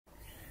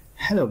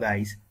Hello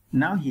guys,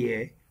 now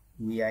here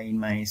we are in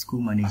my school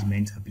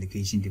management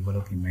application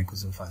developed in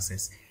Microsoft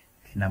Access,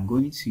 and I'm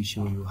going to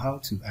show you how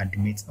to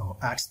admit or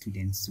add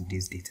students to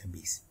this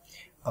database.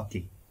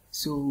 Okay,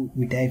 so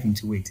we dive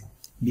into it.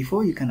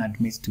 Before you can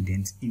admit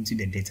students into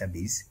the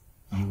database,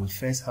 you will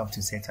first have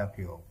to set up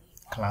your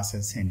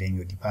classes and then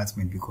your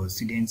department, because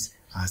students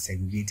are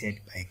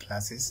segregated by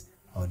classes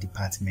or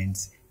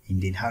departments.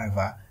 Indeed,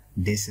 however,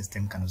 this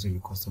system can also be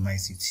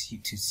customized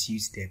to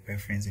suit the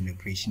preference and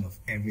operation of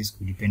every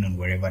school, depending on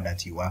wherever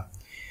that you are.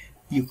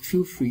 You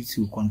feel free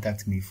to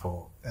contact me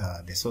for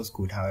the source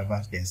code.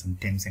 However, there are some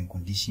terms and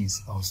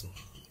conditions also.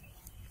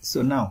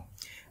 So now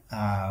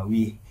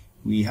we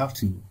have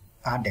to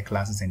add the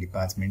classes and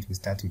departments. We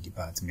start with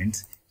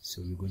department.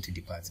 So we go to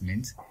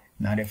department.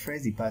 Now the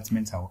first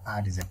department I'll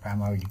add is a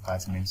primary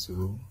department.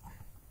 So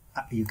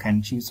you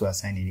can choose to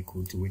assign any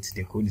code to it.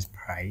 The code is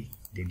pri.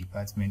 The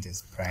department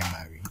is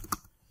primary.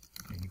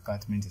 The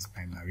department is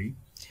primary.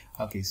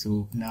 Okay,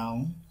 so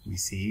now we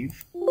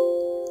save.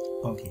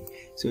 Okay,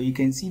 so you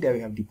can see that we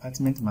have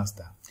department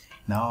master.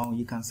 Now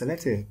you can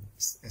select a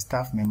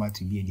staff member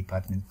to be a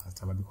department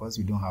master, but because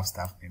we don't have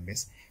staff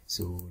members,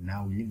 so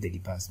now we leave the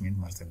department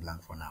master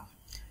blank for now.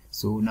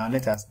 So now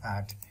let us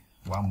add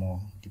one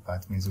more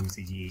department. So we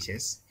say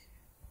GHS.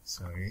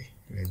 Sorry,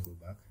 let's go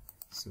back.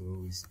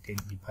 So the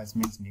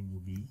department name will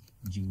be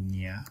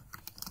junior.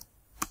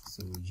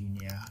 So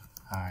junior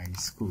high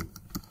school.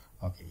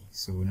 Okay,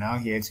 so now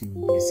here to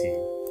the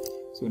same.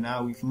 So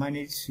now we've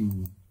managed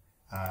to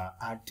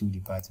add two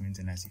departments,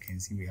 and as you can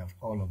see, we have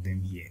all of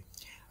them here.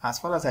 As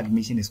far as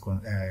admission is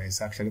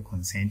actually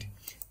concerned,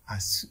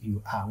 as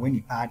you are, when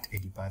you add a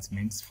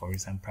department, for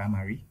instance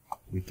primary,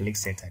 we click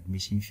set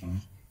admission fee.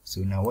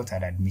 So now what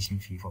are the admission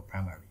fee for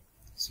primary?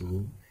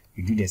 So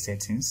you do the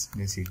settings.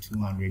 Let's say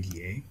 200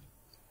 here,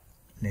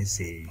 let's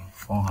say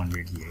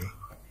 400 here,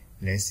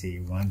 let's say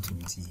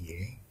 120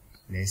 here,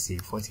 let's say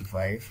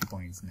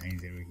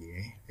 45.90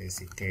 here, let's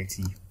say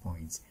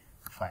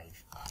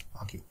 30.5.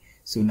 Okay,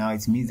 so now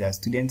it means that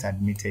students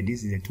admitted,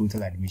 this is the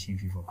total admission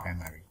fee for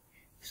primary.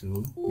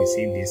 So we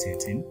save this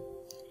setting.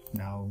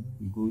 Now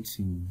we go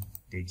to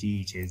the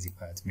GHS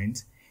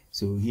department.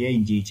 So here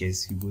in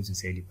GHS, you go to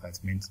say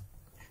department.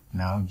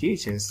 Now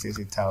GHS is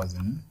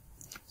 1,000.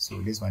 So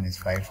this one is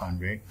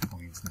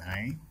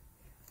 500.9,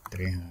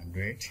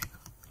 300,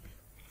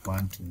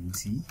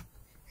 120,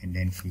 and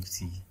then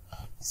 50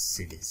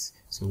 cedis.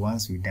 So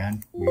once we're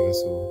done, we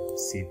also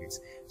save it.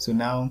 So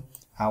now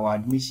our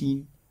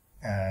admission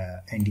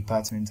and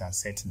departments are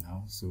set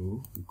now.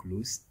 So we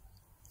close.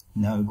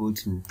 Now we go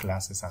to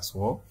classes as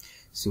well.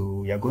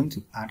 So we are going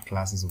to add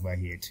classes over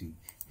here too.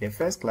 The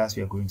first class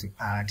we are going to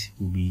add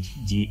will be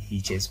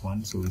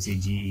JHS1. So we say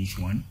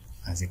JH1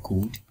 as a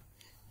code.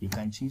 You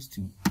can choose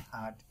to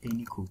add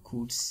any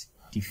codes,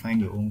 define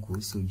your own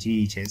code. So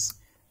JHS,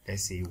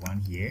 let's say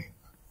 1 here.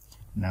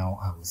 Now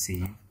I will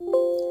save.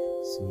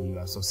 So you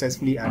have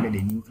successfully added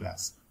a new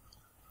class.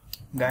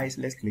 Guys,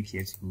 let's click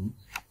here too.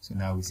 So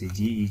now we say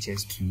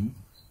JHS2.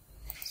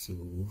 So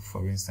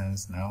for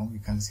instance, now we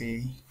can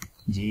say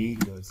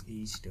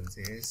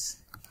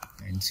J.H.S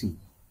and 2.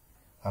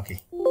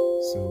 Okay,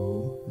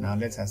 so now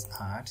let us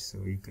add.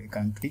 So you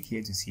can click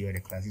here to see all the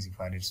classes you've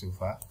added so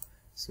far.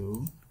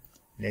 So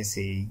let's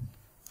say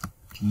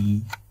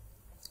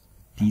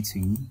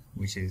P2,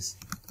 which is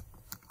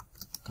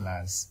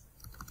class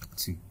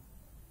 2.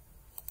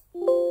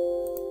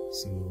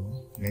 So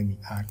let me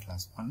add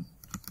class 1.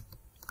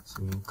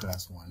 So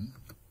class 1,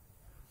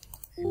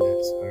 and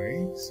that's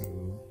sorry.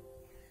 So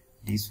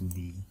this will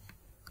be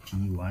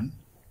P1,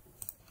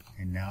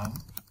 and now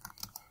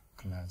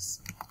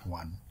class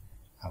 1.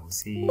 I will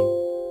say,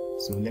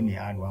 so let me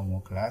add one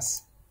more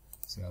class.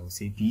 So I will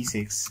say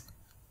P6.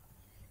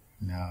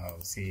 Now I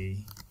will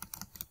say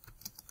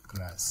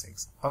class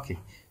 6. Okay,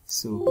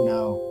 so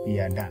now we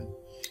are done.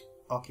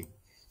 Okay,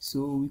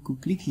 so we could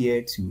click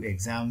here to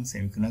exams,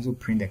 and we can also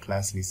print the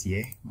class list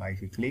here. But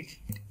if you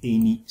click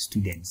any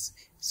students,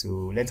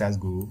 so let us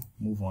go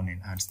move on and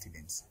add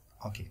students.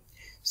 Okay,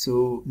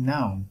 so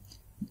now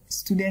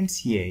students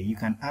here, you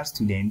can add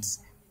students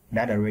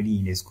that are already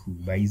in the school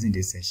by using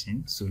this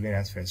session. So let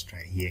us first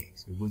try here.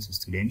 So go to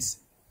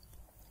students.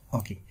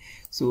 Okay,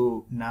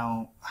 so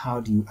now how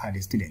do you add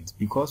a student?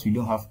 Because we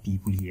don't have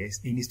people here,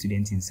 any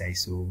students inside,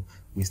 so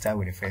we start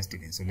with the first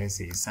student. So let's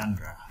say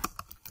Sandra.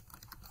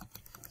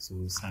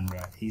 So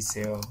Sandra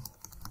Isel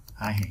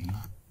Ahen.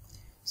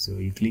 So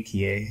you click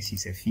here,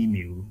 she's a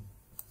female.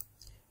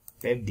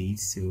 Birth date,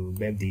 so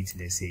birth date,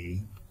 let's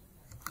say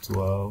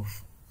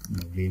 12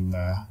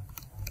 November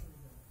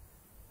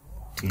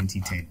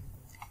 2010.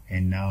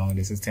 And now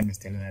the system is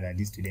telling her that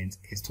this student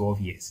is 12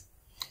 years.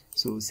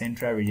 So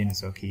central region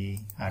is okay.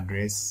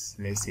 Address,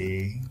 let's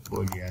say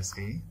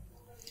Boliase.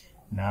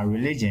 Now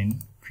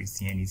religion,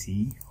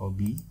 Christianity.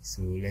 Hobby,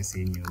 so let's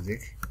say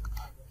music.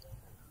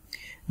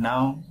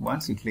 Now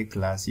once you click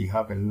class, you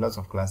have a lot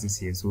of classes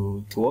here.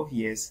 So 12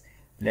 years,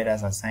 let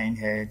us assign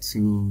her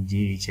to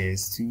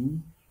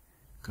JHS2.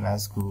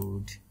 Class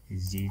code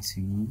is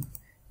J2.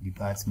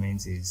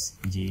 Department is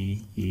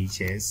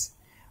JHS.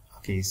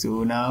 Okay,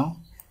 so now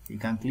you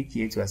can click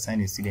here to assign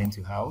a student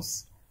to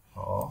house,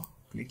 or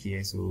click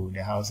here. So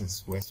the house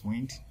is West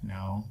Wind.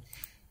 Now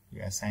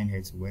you assign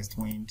her to West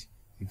Wind.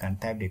 You can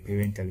type the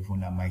parent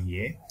telephone number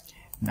here.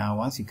 Now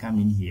once you come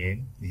in here,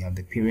 we have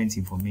the parent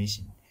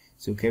information.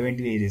 So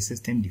currently it is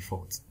system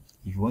default.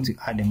 If you want to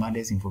add the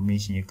mother's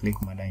information, you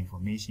click mother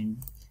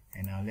information,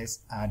 and now let's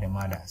add the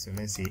mother. So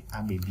let's say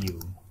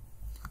Abibio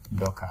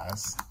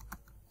Dorcas.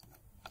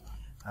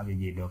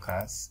 Abibio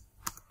Dorcas.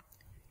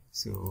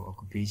 So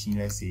occupation,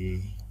 let's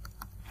say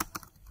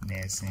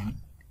nursing.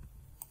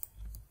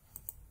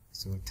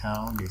 So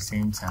town, the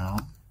same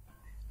town.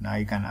 Now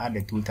you can add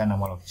the total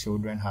number of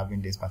children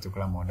having this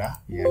particular mother.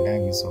 We are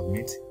done, we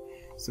submit.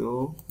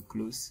 So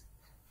close.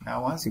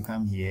 Now once you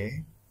come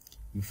here,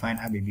 you find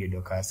Abibio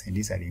Dorcas, and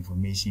these are the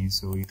information.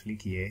 So you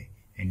click here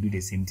and do the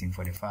same thing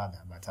for the father,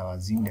 but I'll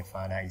assume the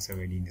father is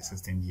already in the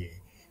system here.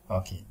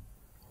 Okay,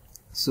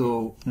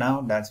 so now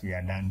that we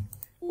are done,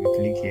 we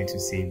click here to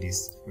save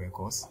this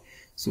records.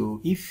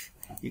 So if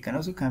you can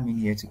also come in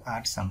here to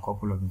add some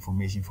couple of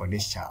information for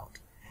this child.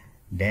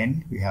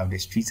 Then we have the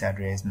street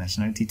address,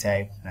 nationality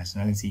type,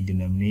 nationality,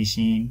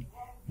 denomination,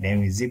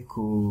 then with zip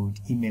code,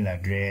 email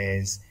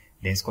address,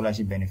 then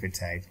scholarship benefit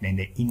type, then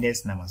the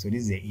index number. So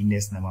this is the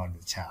index number of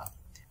the child,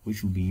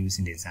 which will be used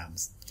in the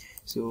exams.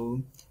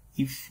 So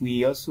if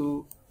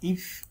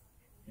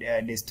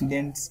the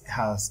student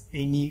has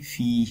any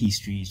fee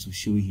history to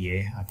show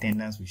here,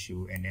 attendance will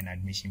show, and then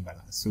admission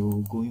balance.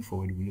 So going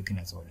forward, we're looking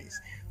at all this.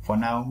 For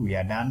now, we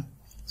are done.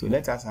 So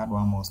let us add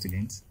one more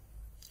student.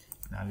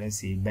 Now let's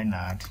say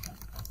Bernard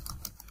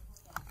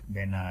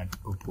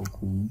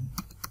Opoku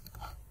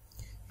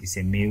is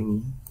a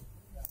male.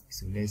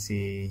 So let's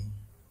say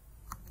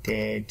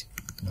 3rd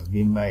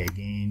November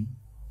again.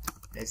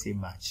 Let's say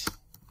March.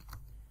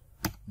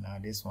 Now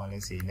this one,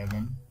 let's say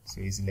 11.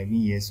 So he's 11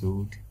 years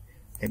old.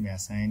 Let me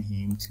assign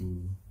him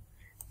to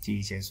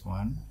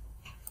GHS1.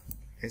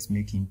 Let's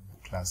make him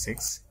class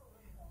 6.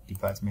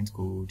 Department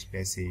code,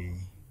 let's say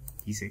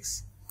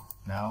E6.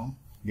 Now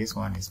this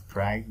one is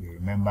Pride, you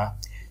remember.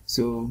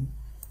 So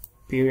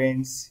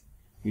parents,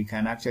 we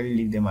can actually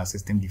leave them as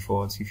system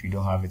default if you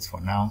don't have it for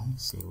now.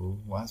 So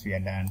once we are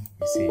done,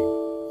 we save.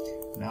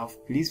 Now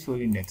please fill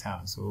in the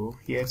town. So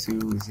here too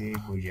we say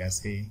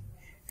Bojase,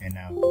 and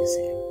now we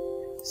save.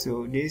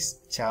 So this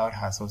child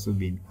has also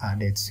been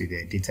added to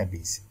the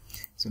database.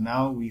 So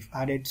now we've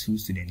added 2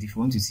 students. If you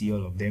want to see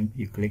all of them,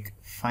 you click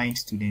find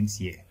students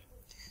here.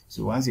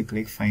 So once you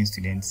click find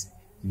students,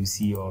 you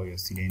see all your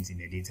students in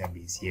the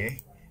database here.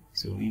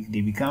 So if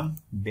they become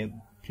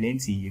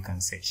plenty, you can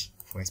search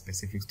for a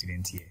specific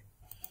student here.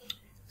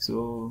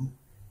 So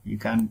you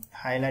can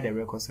highlight the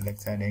record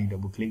selector, then you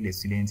double click the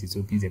student, it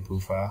opens the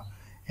profile,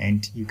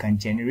 and you can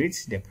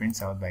generate the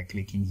printout by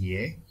clicking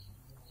here,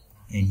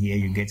 and here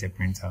you get a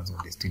printout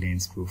of the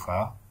student's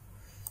profile.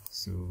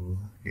 So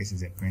this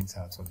is a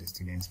printout of the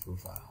student's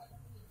profile.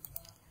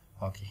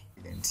 Okay,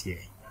 then here.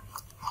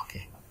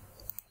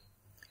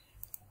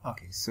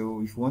 Okay,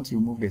 so if you want to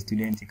remove the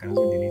student, you can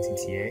also delete it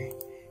here.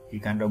 You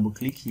can double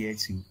click here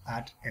to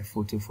add a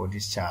photo for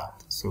this child.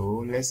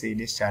 So let's say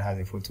this child has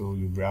a photo,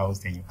 you browse,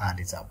 then you add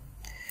it up.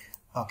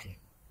 Okay,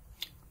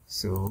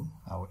 so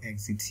I will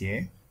exit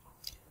here.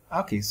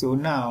 Okay, so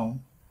now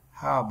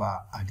how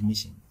about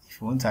admission? If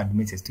you want to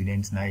admit a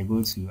student, now you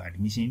go to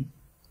admission.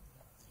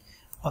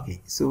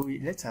 Okay, so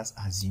let us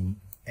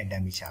assume a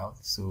dummy child.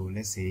 So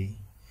let's say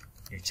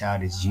the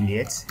child is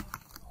Juliet.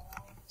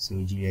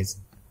 So Juliet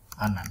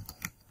Annan.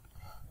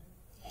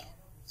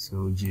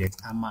 So Juliet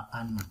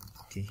Annan.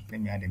 Okay,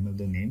 let me add a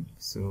middle name.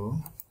 So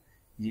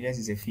Juliet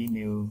is a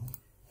female.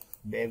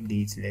 Birth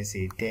date, let's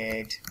say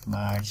 3rd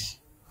March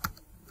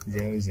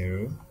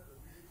 00.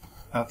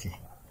 Okay,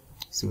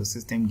 so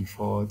system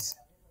default,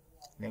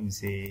 let me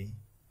say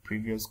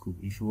previous school.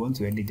 If you want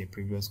to edit the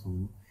previous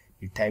school,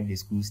 you type the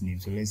school's name.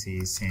 So let's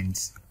say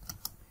St.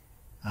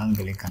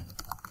 Anglican.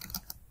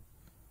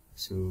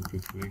 So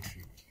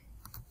preparatory.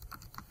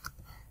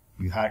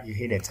 You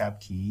hit the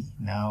tab key.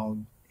 Now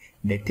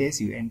the text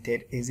you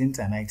entered isn't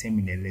an item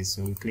in the list,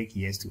 so we click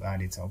yes to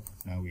add it up.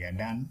 Now we are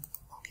done.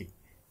 Okay,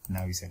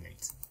 now we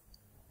select.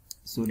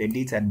 So the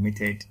date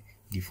admitted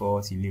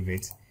default, you leave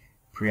it.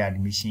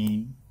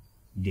 Pre-admission,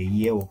 the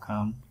year will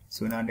come.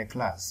 So now the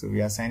class. So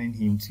we are assigning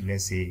him to,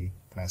 let's say,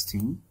 class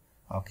 2.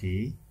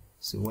 Okay,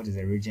 so what is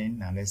the region?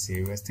 Now let's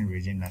say Western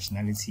region.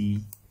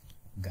 Nationality,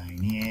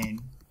 Ghanaian.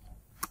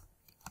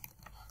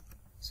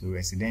 So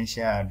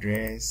residential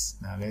address.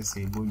 Now let's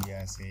say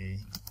Bodia, say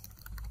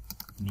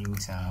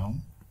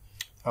Newtown.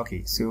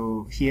 Okay,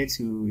 so here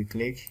too we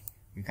click,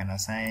 we can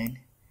assign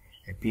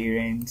a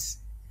parent,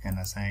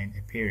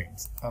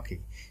 Okay,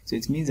 so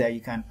it means that you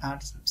can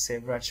add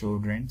several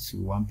children to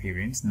one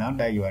parent. Now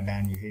that you are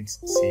done, you hit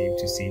save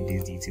to save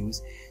these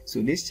details.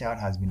 So this child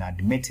has been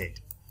admitted,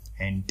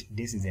 and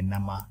this is the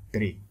number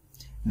 3.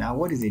 Now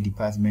what is the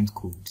department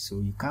code? So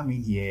you come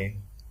in here,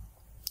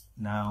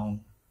 now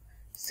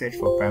search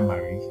for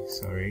primary.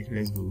 Sorry,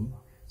 let's go.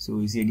 So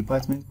you see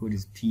department code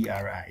is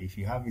PRI. If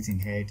you have it in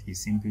head, you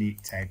simply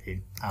type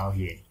it out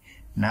here.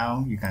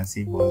 Now you can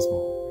save once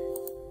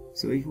more.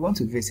 So if you want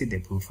to visit the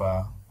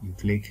profile, you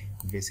click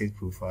visit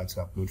profile to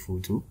upload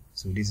photo.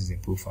 So this is a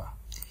profile.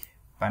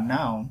 But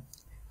now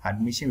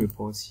admission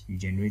reports, you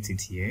generate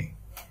it here.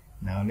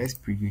 Now let's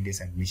preview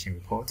this admission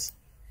report.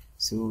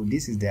 So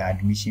this is the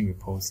admission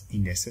reports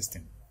in the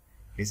system.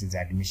 This is the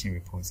admission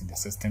reports in the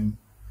system.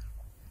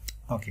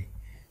 Okay,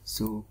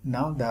 so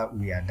now that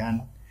we are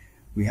done,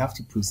 we have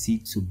to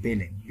proceed to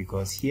billing,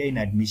 because here in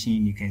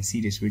admission you can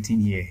see this written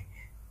here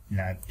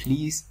that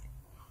please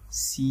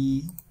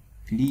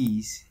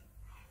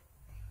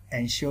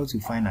ensure to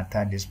find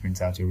attach this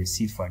printout or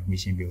receipt for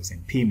admission bills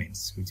and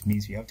payments, which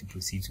means we have to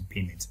proceed to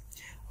payment.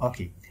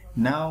 Okay,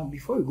 now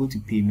before we go to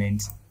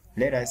payment,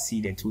 let us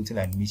see the total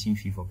admission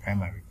fee for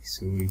primary.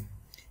 So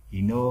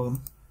you know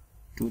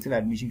total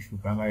admission fee for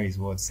primary is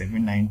what?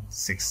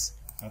 796.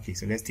 Okay,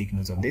 so let's take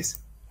note of this.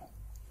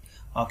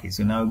 Okay,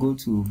 so now go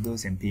to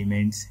bills and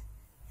payments.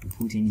 We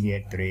put in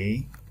here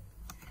 3.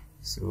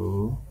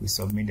 So we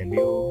submit the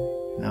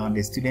bill. Now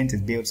the student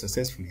is billed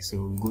successfully,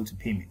 so we go to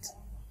payment.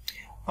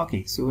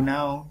 Okay, so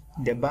now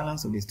the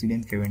balance of the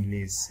student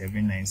currently is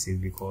 796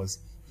 because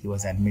he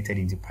was admitted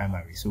into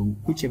primary. So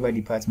whichever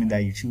department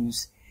that you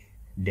choose,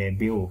 the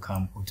bill will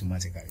come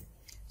automatically.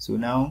 So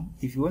now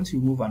if you want to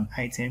remove an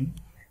item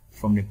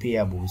from the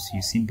payables,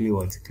 you simply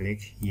want to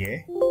click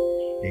here,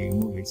 then you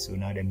move it. So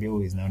now the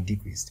bill is now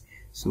decreased.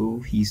 So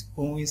he's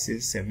owing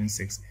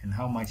 676, and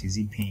how much is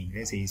he paying?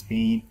 Let's say he's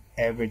paying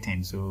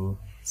everything, so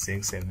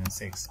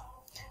 676.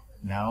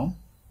 Now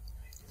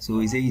so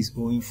he says he's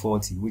owing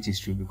 40, which is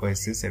true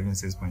because it's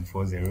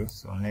 676.40.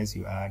 So unless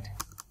you add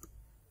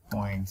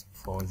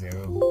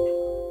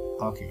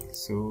 0.40. Okay,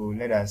 so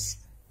let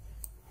us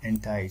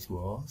enter it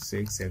well,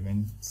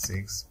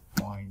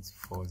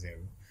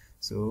 676.40.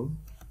 So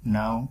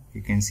now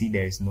you can see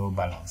there is no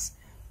balance.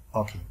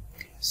 Okay,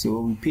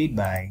 so we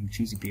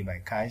choose to pay by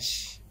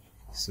cash.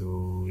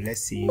 So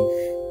let's save,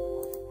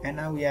 and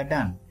now we are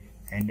done.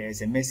 And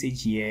there's a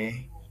message here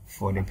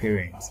for the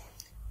parents.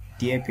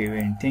 Dear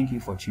parent, thank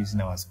you for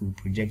choosing our school,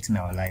 projecting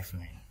our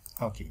lifeline.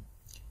 Okay,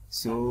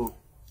 so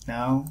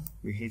now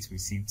we hit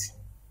receipt,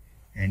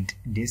 and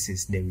this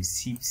is the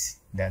receipt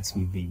that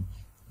we've been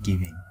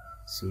given.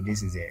 So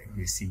this is a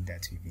receipt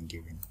that we've been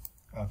given.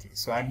 Okay,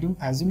 so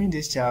assuming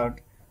this child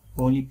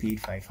only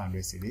paid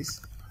 500 cedis.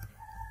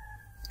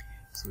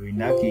 So in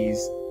that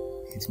case,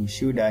 it will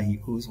show that he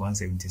owes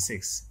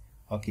 176.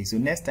 Okay, so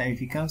next time if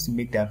he comes to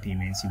make that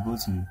payment, you go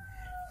to,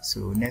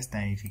 so next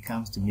time if he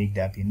comes to make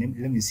that payment,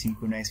 let me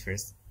synchronize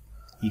first.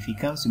 If he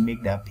comes to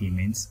make that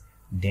payment,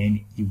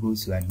 then you go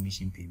to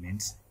admission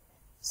payments,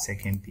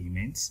 second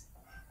payments.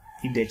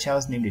 If the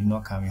child's name did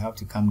not come, you have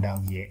to come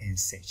down here and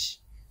search.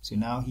 So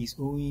now he's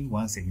owing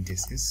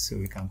 176, so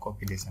we can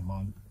copy this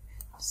amount,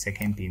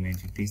 second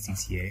payment, we paste it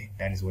here.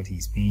 That is what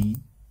he's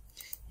paying.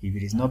 If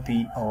it is not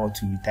paying all,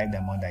 to type the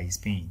amount that he's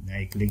paying. Now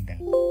you click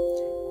done.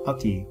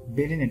 Okay,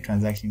 billing and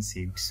transaction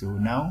saved. So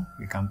now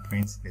we can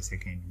print the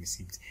second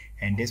receipt,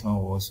 and this one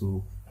will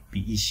also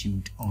be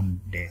issued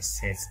on the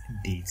set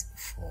date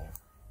for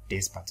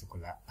this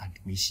particular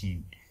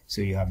admission.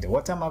 So you have the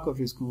watermark of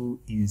your school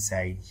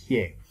inside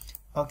here.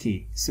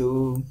 Okay,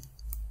 so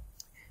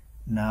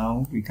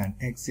now we can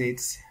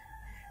exit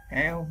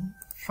and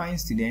find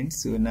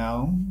students. So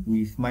now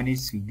we've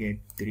managed to get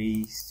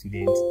 3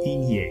 students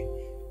in here.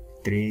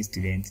 3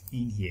 students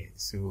in here.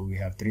 So we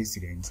have 3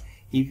 students.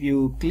 If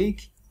you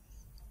click,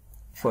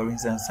 for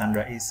instance,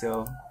 Sandra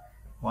Isel,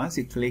 once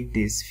you click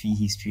this fee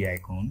history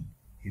icon,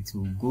 it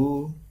will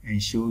go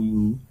and show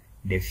you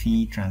the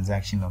fee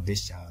transaction of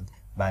this child.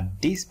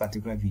 But this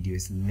particular video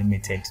is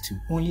limited to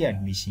only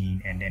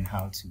admission and then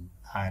how to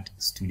add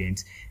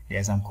students. There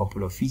are some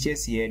couple of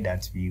features here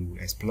that we will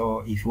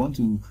explore. If you want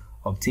to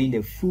obtain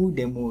the full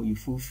demo, you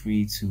feel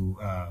free to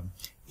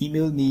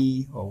email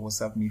me or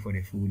WhatsApp me for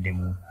the full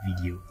demo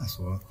video as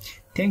well.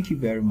 Thank you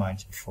very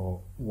much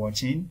for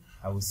watching.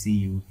 I will see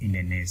you in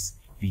the next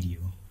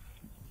video.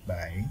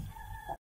 Bye.